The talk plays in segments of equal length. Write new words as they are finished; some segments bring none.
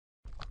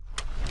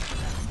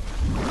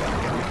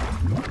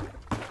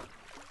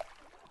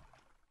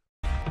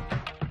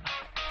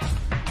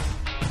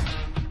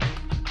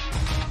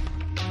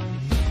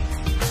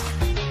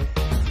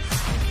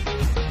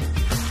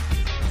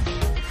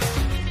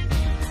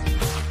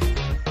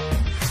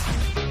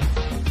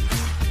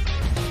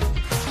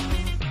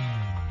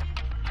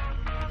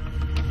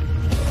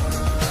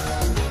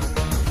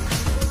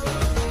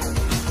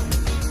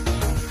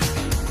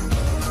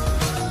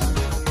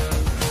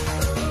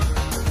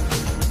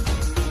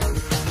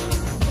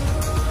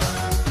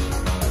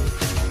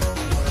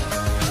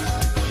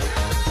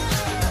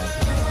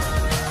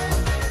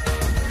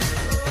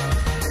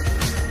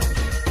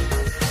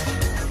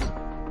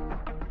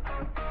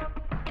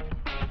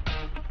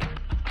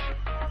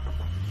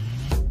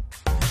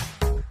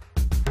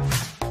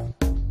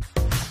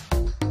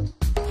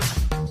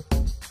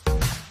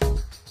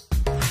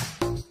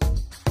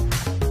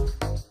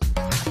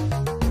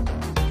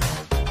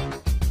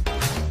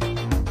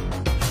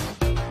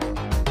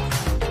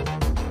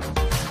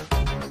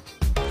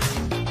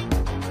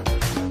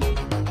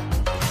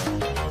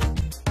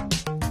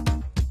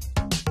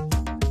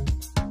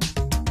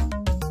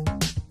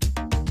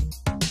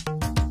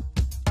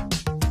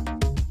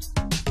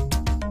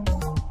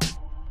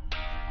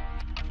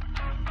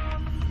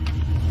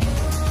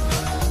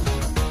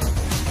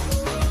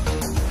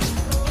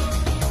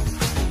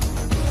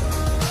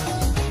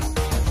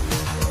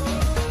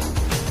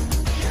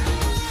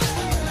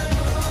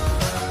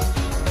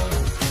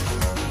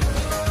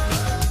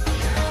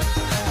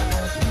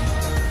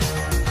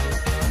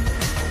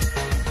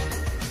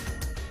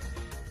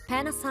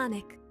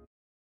Panasonic.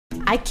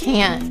 I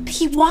can't.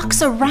 He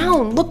walks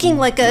around looking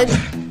like a...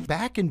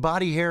 Back and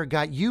body hair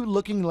got you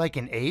looking like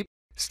an ape?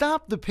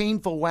 Stop the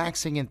painful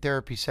waxing and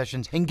therapy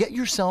sessions and get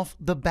yourself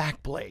the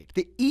BaKblade,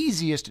 the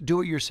easiest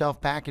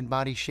do-it-yourself back and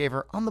body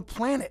shaver on the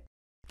planet.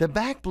 The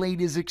BaKblade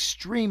is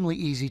extremely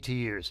easy to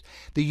use.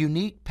 The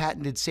unique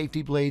patented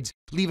safety blades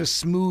leave a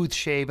smooth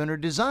shave and are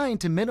designed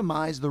to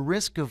minimize the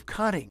risk of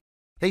cutting.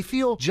 They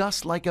feel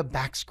just like a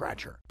back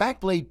scratcher.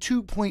 BaKblade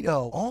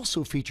 2.0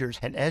 also features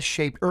an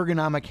S-shaped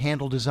ergonomic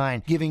handle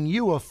design, giving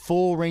you a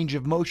full range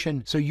of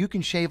motion so you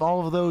can shave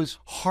all of those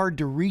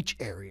hard-to-reach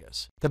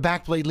areas. The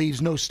BaKblade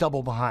leaves no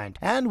stubble behind,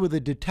 and with a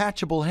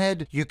detachable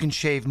head, you can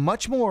shave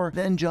much more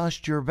than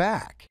just your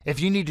back. If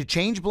you need to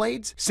change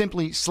blades,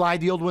 simply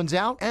slide the old ones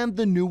out and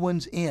the new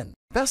ones in.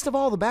 Best of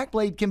all, the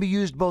BaKblade can be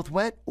used both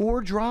wet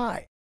or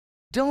dry.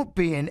 Don't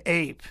be an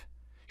ape.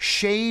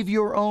 Shave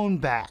your own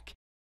back.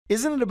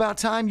 Isn't it about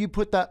time you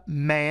put the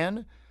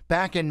man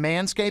back in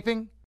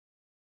manscaping?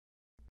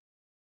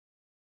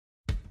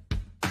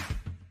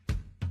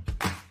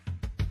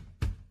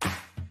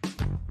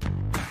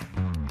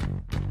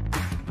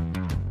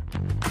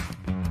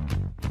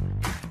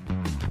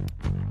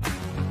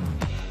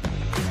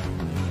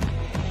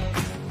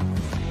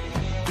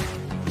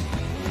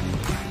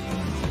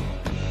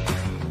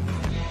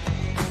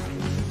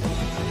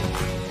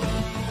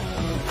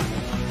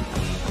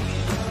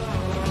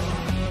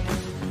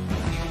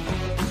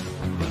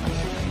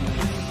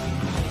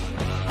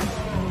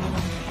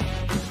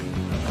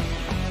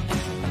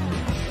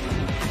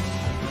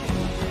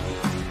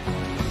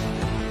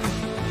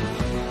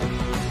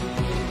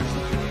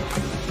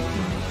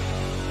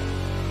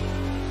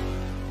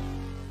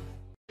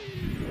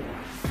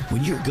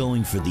 When you're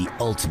going for the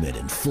ultimate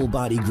in full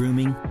body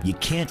grooming, you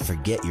can't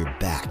forget your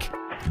back.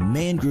 The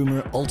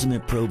MANGROOMER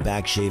Ultimate Pro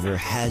Back Shaver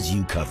has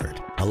you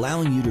covered,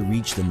 allowing you to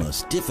reach the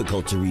most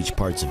difficult to reach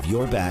parts of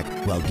your back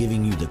while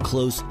giving you the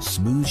close,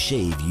 smooth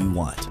shave you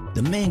want.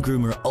 The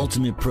MANGROOMER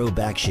Ultimate Pro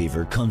Back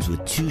Shaver comes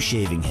with 2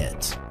 shaving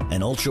heads,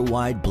 an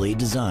ultra-wide blade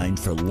design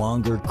for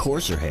longer,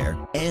 coarser hair,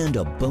 and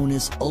a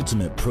bonus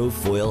Ultimate Pro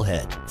Foil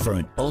head for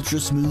an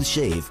ultra-smooth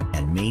shave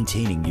and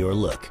maintaining your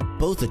look.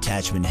 Both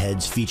attachment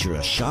heads feature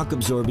a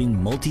shock-absorbing,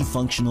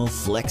 multifunctional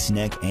flex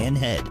neck and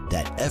head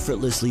that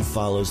effortlessly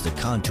follows the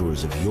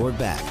contours of your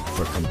back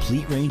for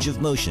complete range of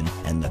motion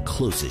and the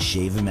closest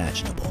shave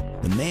imaginable.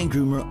 The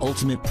MANGROOMER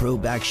Ultimate Pro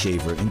Back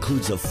Shaver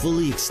includes a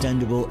fully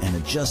extendable and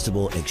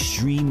adjustable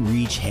extreme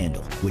reach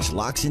handle, which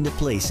locks into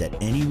place at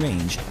any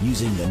range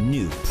using the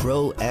new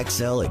Pro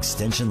XL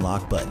extension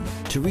lock button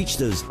to reach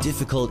those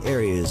difficult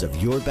areas of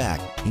your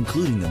back,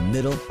 including the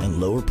middle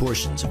and lower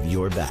portions of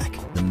your back.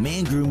 The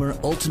MANGROOMER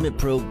Ultimate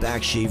Pro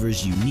Back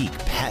Shaver's unique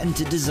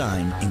patented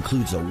design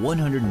includes a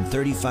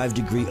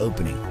 135-degree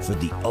opening for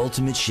the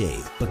ultimate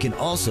shave, but can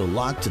also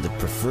lock to the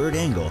preferred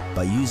angle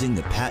by using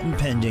the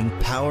patent-pending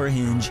Power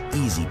Hinge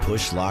Easy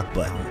Push Lock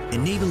button,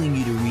 enabling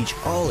you to reach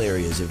all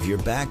areas of your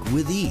back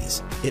with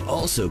ease. It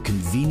also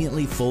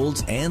conveniently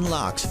folds and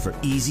locks for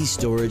easy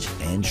storage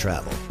and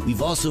travel.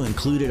 We've also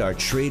included our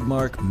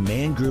trademark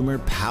MANGROOMER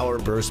Power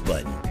Burst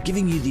button,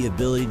 giving you the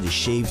ability to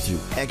shave through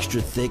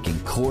extra thick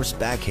and coarse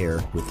back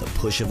hair with the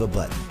push of a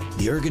button.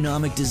 The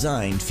ergonomic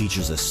design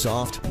features a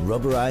soft,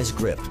 rubberized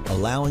grip,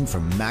 allowing for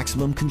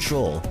maximum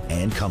control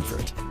and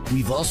comfort.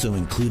 We've also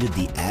included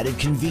the added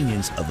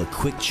convenience of a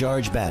quick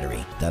charge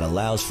battery that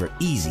allows for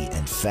easy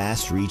and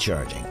fast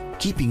recharging.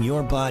 Keeping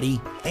your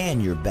body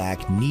and your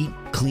back neat,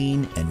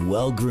 clean, and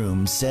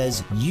well-groomed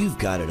says you've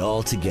got it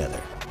all together.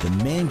 The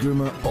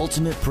MANGROOMER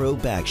Ultimate Pro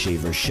Back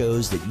Shaver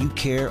shows that you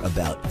care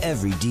about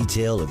every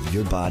detail of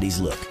your body's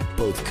look,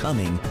 both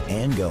coming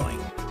and going.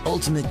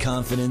 Ultimate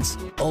confidence,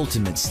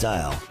 ultimate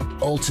style,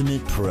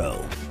 Ultimate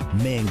Pro.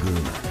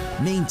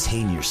 MANGROOMER.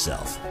 Maintain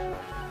yourself.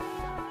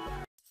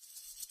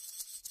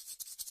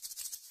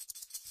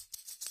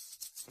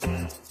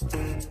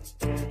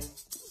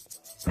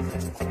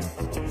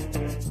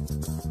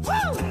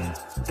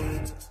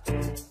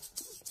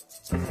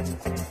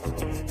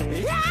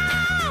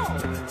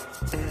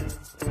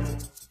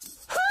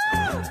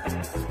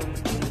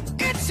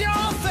 It's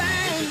your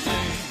thing.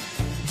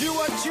 Do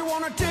what you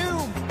want to do.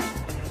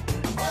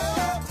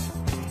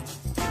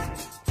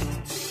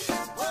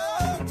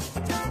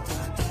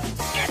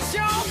 It's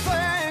your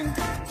thing.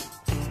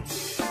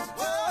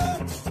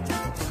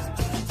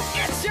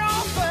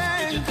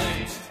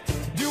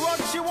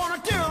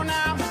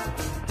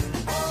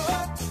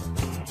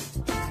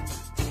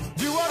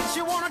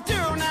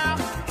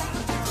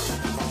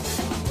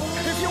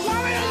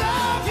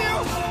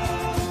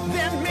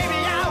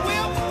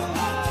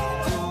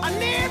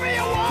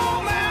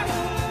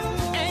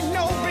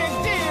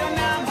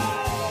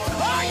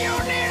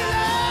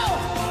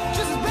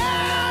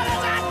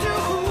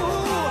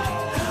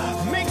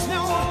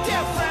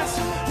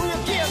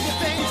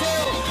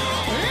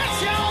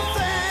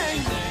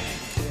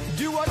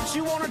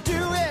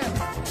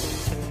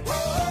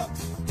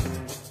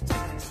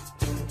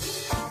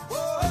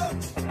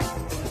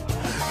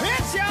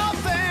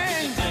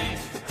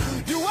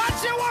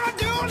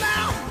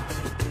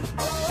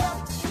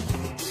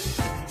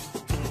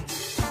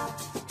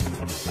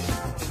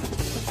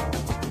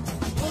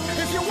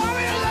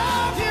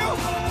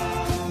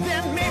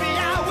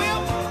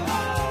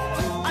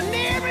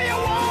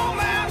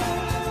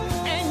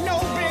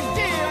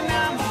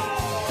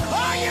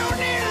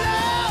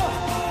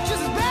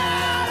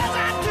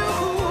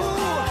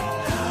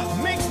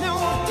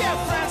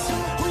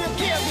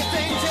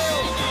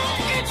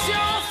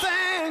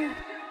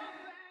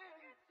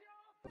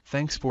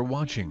 Thanks for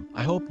watching.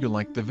 I hope you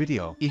liked the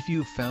video. If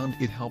you found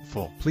it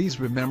helpful, please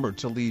remember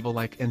to leave a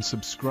like and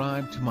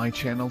subscribe to my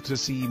channel to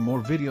see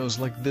more videos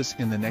like this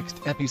in the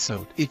next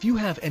episode. If you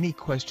have any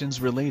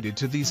questions related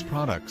to these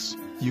products,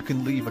 you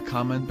can leave a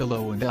comment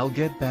below and I'll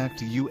get back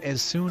to you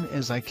as soon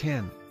as I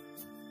can.